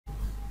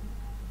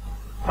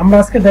আমরা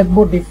আজকে দেখব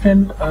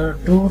different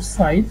door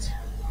size,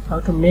 how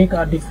to make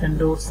a different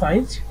door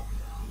size.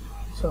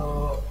 So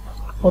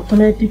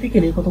প্রথমে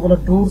টিপিক্যালি কতগুলো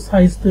ডোর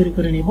সাইজ তৈরি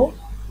করে নিব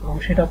এবং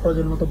সেটা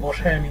প্রয়োজন মতো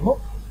বসায় নিব।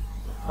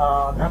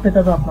 ধাপে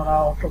ধাপে আপনারা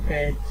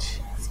অটোক্যাড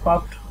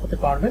এক্সপার্ট হতে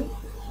পারবেন।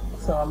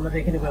 সো আমরা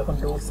দেখে নেব এখন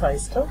ডোর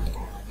সাইজটা।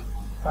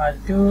 আর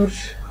ডোর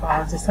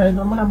যে সাইজ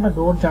মানে আমরা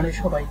ডোর জানি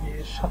সবাই যে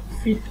 7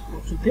 ফিট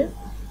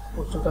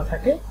উচ্চতা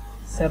থাকে,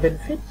 7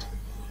 ফিট,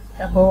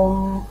 এবং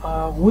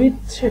উইথ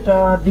সেটা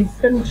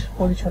ডিফারেন্ট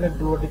পজিশনের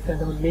ডোর ডিফারেন্ট।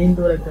 যেমন মেইন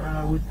ডোর এক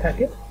ধরনের উইথ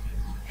থাকে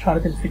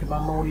 3.5 ফিট বা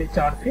নর্মালি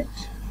 4 ফিট।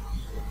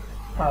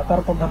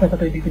 তারপর ধাপে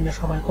ধাপে বিভিন্ন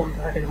সময় কমতে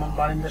থাকে, যেমন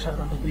বারান্দা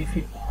সাধারণত 2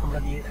 ফিট আমরা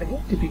দিয়ে থাকি,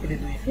 টিপিক্যালি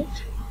 2 ফিট।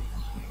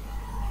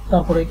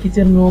 তারপরে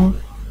কিচেন রুম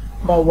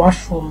বা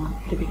ওয়াশরুম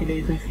টিপিক্যালি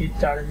 2 ফিট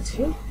 4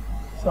 ইঞ্চি।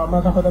 তো আমরা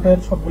ধাপে ধাপে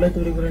সবগুলোই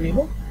তৈরি করে নিব।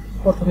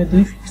 প্রথমে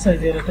 2 ফিট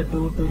সাইজের একটা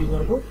ডোর তৈরি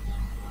করব।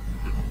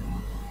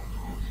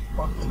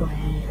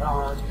 প্রথমে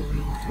 2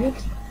 ফিট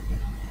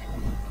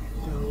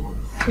 2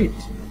 ফিট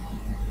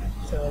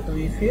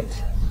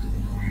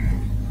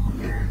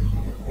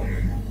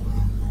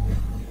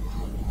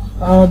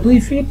 2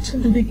 ফিট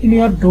যদি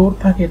ক্লিয়ার ডোর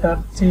থাকে তার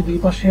চেয়ে দুই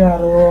পাশে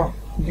আরো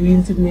 2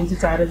 ইঞ্চি 2 ইঞ্চি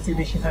 4 ইঞ্চি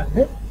বেশি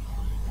থাকবে।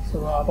 তো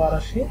আবার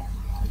আসি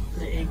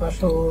যে এই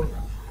পাশেও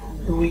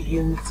 2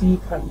 ইঞ্চি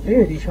থাকবে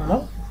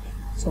এডিশনাল।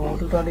 সো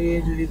টোটালি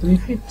যদি 2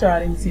 ফিট 4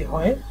 ইঞ্চি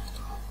হয়,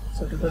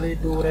 সো টোটালি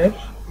ডোরের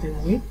যে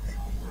উইথ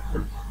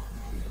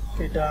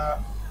সেটা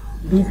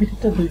 2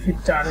 ফিটটা 2 ফিট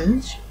 4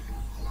 ইঞ্চ,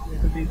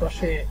 যেহেতু দুই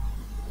পাশে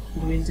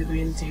 2 ইঞ্চি 2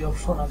 ইঞ্চি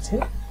অপশন আছে।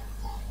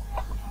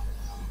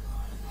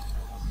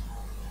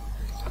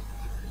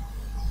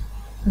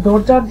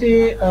 দরজার যে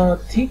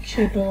ঠিক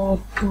সেটা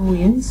 2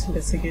 ইঞ্চ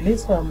বেসিক্যালি।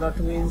 সো আমরা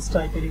 2 ইঞ্চ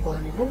টাইপেরই করে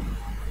নিব।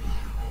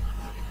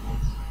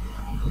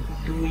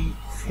 2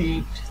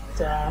 ফিট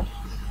 4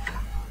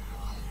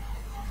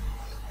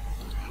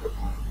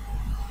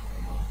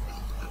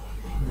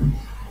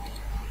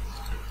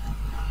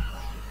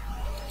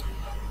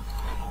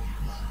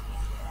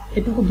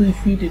 এটুকু 2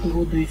 ফিট, এটুকু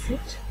 2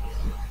 ফিট।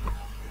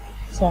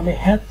 সো আমি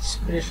হ্যাচ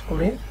প্রেস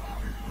করে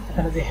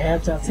এখানে যে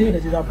হ্যাচ আছে এটা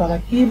যদি আপনারা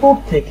কিবোর্ড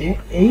থেকে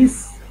এইচ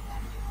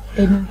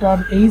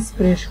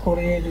প্রেস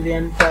করে যদি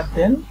এন্টার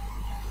দেন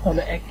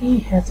তাহলে একই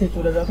হ্যাচে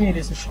চলে যাবে। এটা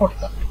হচ্ছে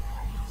shortcut.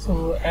 So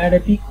add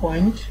a pick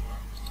point.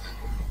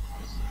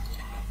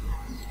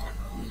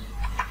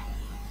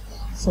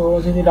 So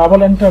যদি ডাবল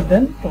এন্টার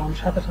দেন তখন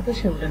সাথে সাথে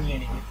সে ওটা নিয়ে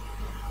নেবে।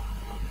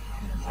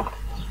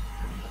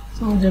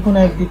 সো যে কোনো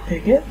একদিক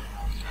থেকে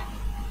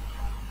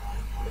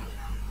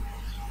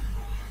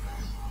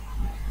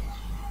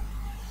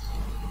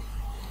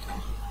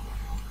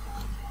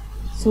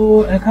সো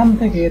এখান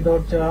থেকে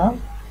দরজা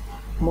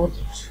মোট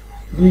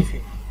 2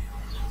 ফিট।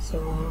 সো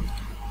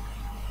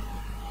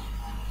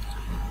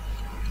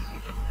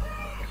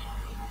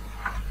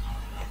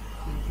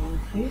 2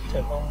 ফিট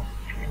এবং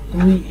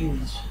 2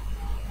 ইঞ্চ।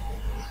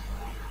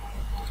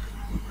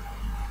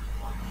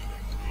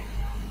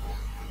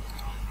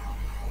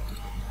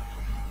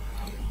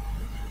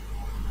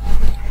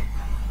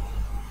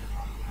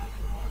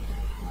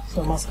 সো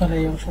মাঝখানে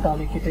এই অংশটা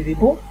আমি কেটে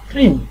দিব।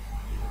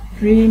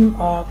 ট্রিম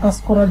কাজ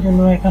করার জন্য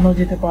এখানেও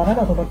যেতে পারেন,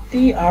 অথবা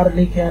TR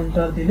লিখে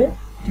এন্টার দিলে,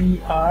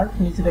 TR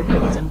নিচে দেখতে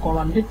পাচ্ছেন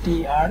কমান্ডে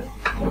TR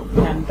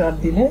এন্টার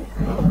দিলে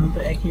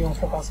একই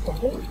অংশ কাজ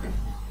করবে।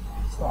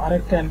 তো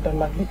আরেকটা এন্টার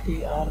লাগবে,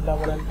 TR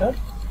ডাবল এন্টার।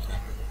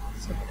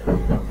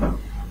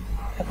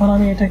 এখন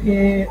আমি এটাকে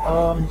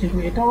যেহেতু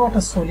এটাও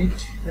একটা solid,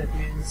 that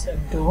means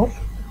door,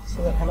 so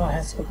এখানেও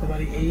হ্যাচ করতে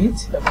পারি এইচ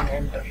এবং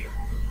এন্টার।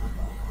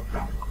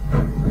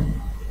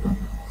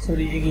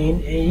 সরি এগেইন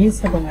এইচ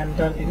এবং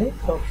এন্টার দিলে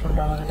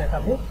অপশনটা আমাকে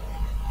দেখাবে।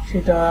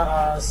 সেটা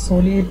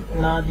সলিড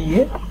না দিয়ে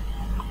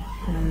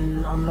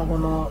অন্য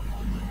কোনো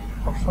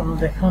অপশন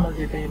দেখানো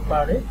যেতে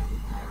পারে।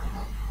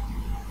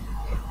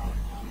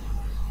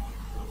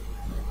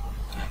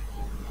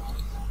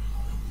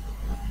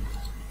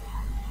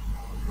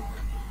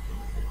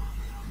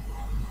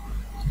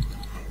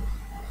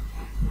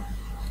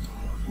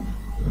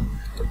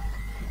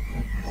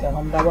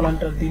 এখন ডাবল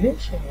এন্টার দিলে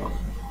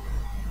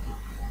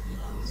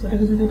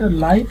সেটাকে যদি এটা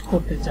লাইট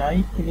করতে চাই,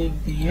 ক্লিক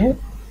দিয়ে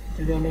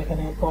যদি আমি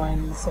এখানে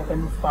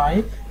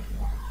 0.75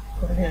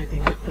 আই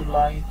থিঙ্ক একটু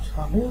লাইট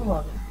হবে,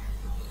 আর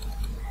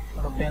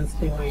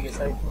ডেন্সিটি হয়ে গেছে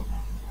আই থিঙ্ক।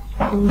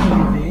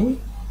 যদি দিই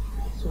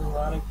সো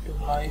আর একটু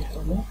লাইট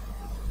হবে,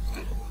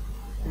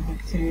 যদি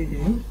 3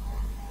 দিই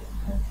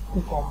একটু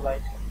কম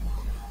লাইট।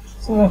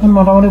 সো এখন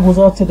মোটামুটি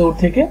বোঝা যাচ্ছে দূর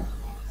থেকে।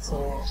 সো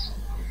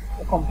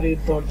কমপ্লিট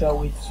দরজা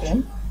উইথ ফ্রেম,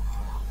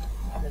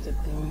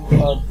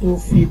 2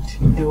 ফিট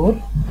ডোর।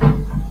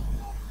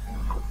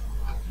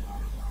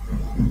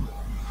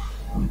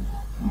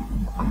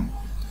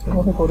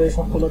 এভাবে করে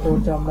সবগুলো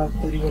দরজা আমরা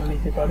তৈরি করে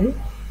নিতে পারি।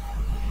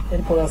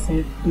 এরপর আছে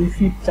 2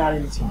 ফিট 4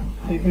 ইঞ্চি।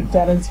 2 ফিট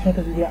 4 ইঞ্চির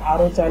সাথে যদি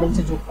আরো 4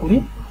 ইঞ্চি যোগ করি,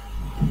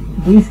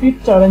 2 ফিট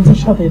 4 ইঞ্চির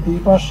সাথে দুই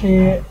পাশে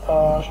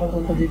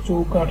সাধারণত যে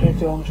চৌকাঠের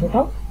যে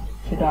অংশটা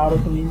সেটা আরো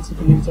 2 ইঞ্চি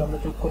 2 ইঞ্চি আমরা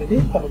যোগ করে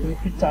দিই, তাহলে 2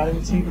 ফিট 4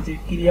 ইঞ্চির যে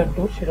ক্লিয়ার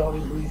ডোর সেটা হবে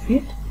 2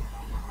 ফিট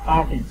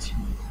 8 ইঞ্চি।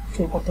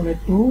 সো প্রথমে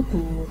 2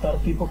 তার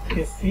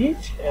বিপক্ষে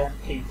fit and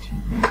 8।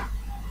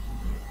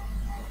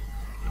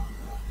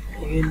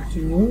 again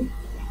 2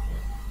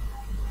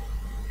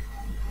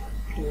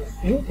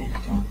 feet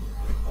into,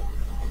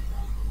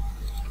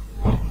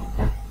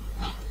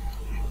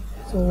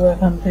 so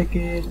এখান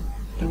থেকে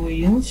 2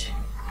 inch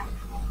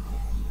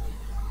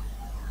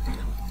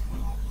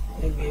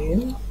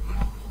again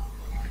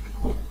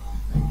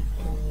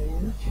 2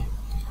 inch,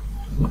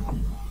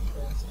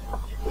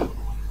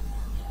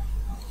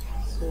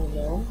 so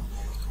now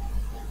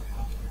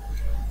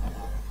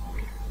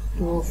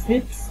 2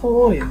 feet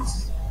 4 inch,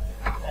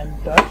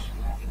 enter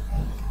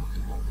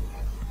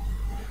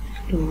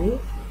 2,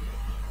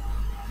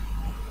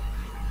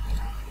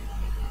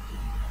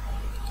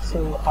 so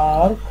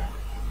arc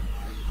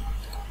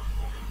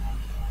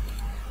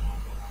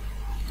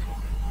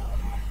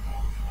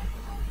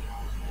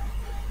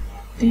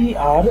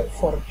TR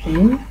for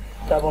trim,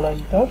 double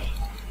enter,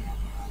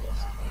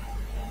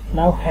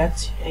 now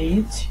hatch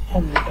H,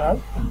 enter,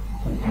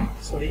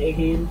 sorry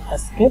again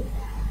escape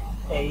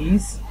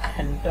H,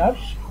 enter,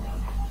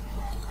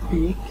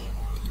 peak,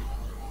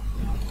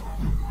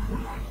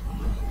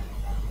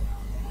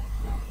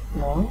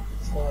 no,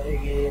 so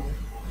again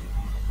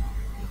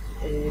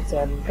H,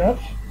 enter,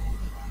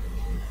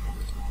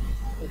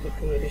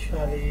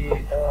 additionally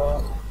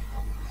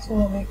so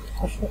আমি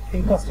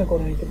এই কাজটা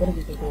করে নিতে পারি,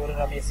 যেহেতু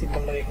আমি এই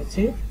সিম্বলটা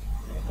রেখেছি,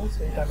 সো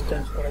এটা আমি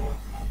চেঞ্জ করে দেব।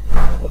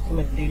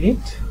 প্রথমে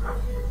delete,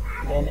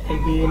 then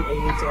again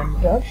H,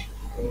 enter,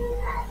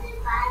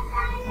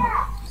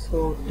 so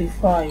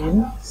define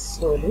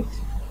solid,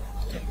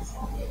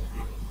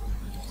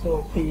 so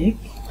pick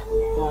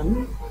 1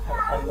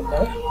 and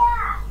enter,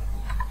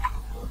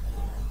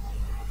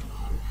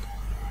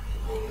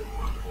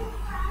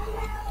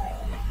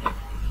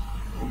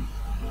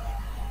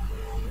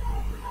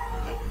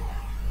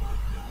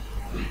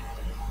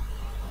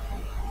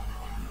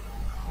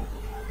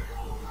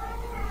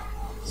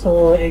 so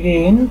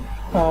again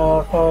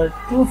for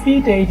 2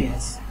 feet 8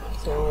 inch,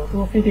 so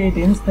 2 feet 8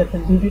 inch, that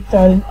means 2 feet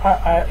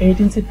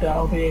 8 inch এটা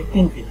হবে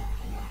 3 feet,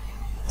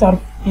 4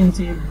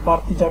 ইঞ্চি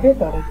বাড়তি যাবে,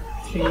 তার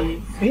 3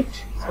 feet,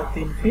 so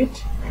 3 feet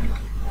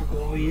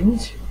 2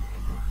 inch,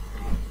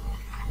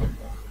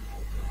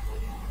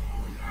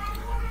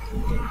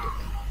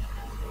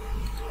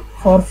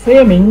 for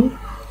framing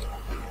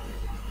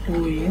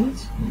 2 inch,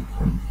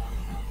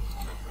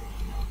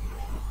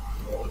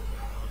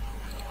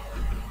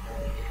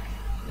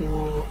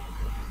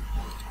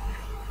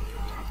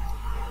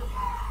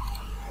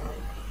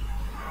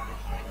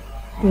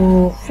 to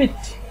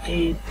fit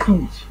 8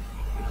 inch,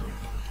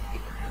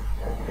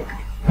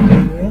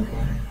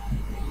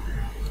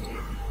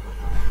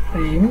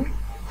 frame,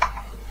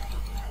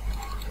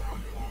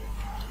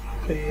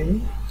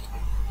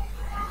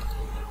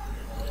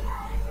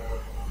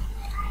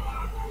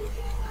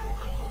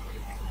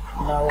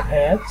 now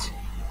hatch,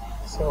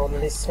 so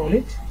already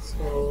solid,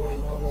 so we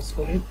know the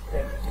solid,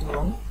 that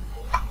one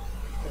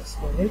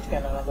solid,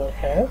 and another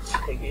hatch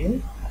again,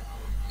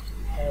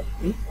 and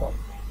big one,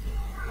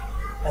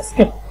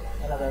 escape,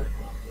 another,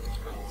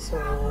 so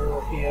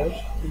here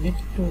we need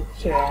to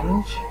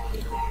change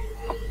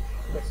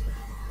this.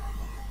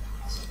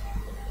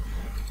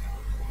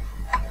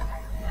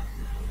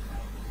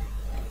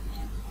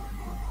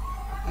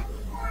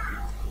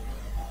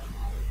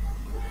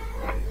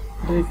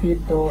 2 feet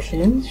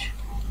 10 inch,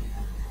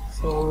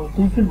 so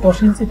 2 feet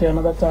 10 inch এটা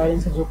another 4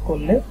 inch যোগ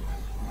করলে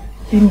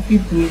 3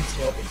 feet 2 inch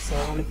হবে, so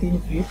only 3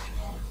 feet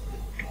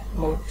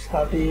about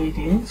 38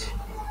 inch,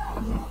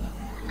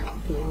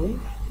 2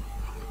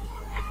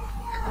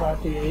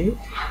 38,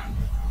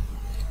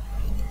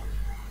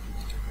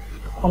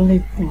 only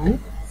 2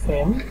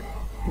 frame,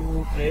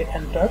 2 play,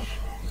 enter,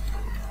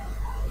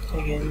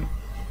 again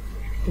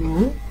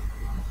 2,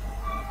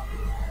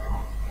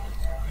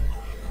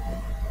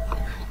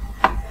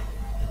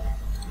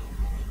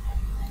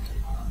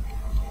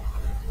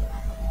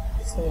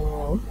 so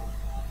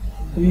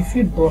 2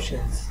 feet 10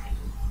 inch,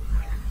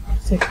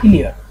 so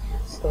clear,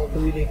 so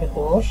 2 লিখে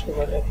 10,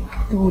 এবার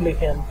 2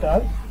 লিখে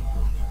enter,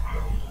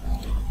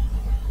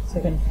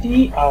 second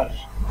TR,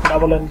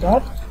 double enter,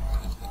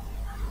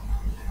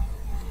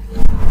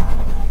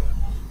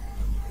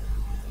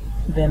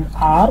 then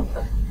arc,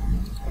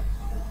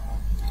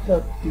 so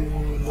to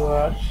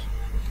lower,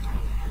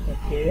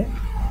 okay,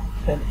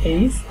 then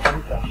Ace,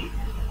 enter,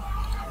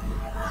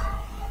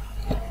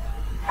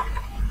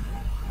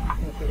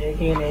 okay,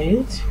 again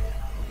H,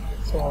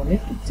 so I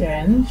need to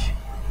change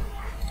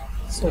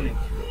solid,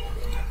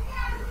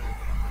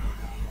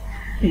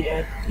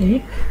 add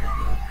peak,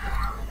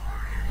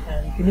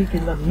 and click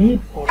in the mid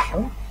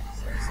portion,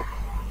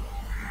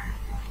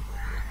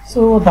 so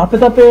ধাপে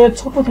ধাপে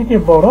ছোট থেকে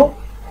বড়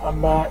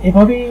আমরা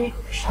এভাবেই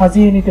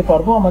সাজিয়ে নিতে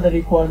পারবো আমাদের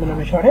রিকোয়ারমেন্ট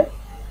অনুসারে।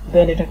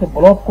 দেন এটাকে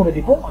ব্লক করে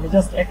দিব। আমি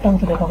জাস্ট একটা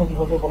অংশ দেখাবো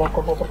কিভাবে ব্লক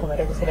করব। প্রথমে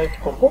এটাকে সিলেক্ট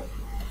করব,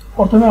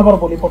 প্রথমে আবার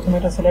বলি, প্রথমে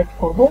এটা সিলেক্ট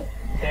করব,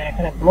 দেন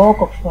এখানে ব্লক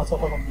অপশন আছে,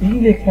 তখন বি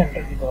লিখে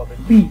এন্টার দিতে হবে,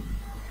 বি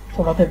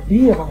ছোটহাতের বি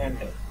এবং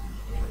এন্টার।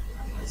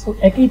 সো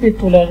একই পেজ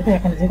চলে আসবে,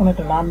 এখানে যে কোনো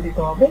একটা নাম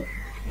দিতে হবে,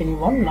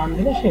 এনিওয়ান নাম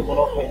দিলে সে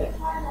ব্লক হয়ে যাবে।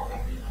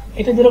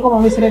 এটা যেরকম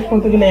আমি সিলেক্ট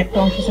করতে গেলে একটা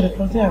অংশ সিলেক্ট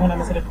করছি, এখন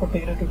আমি সিলেক্ট করতে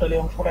গেলে টোটালি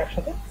অংশটা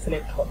একসাথে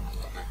সিলেক্ট হবে।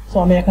 সো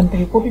আমি এখান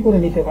থেকে কপি করে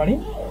নিতে পারি,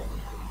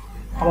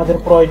 আমাদের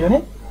প্রয়োজনে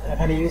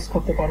এখানে ইউজ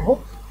করতে পারবো।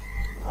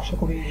 আশা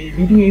করি এই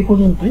ভিডিও এই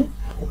পর্যন্তই।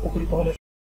 উপকৃত হলে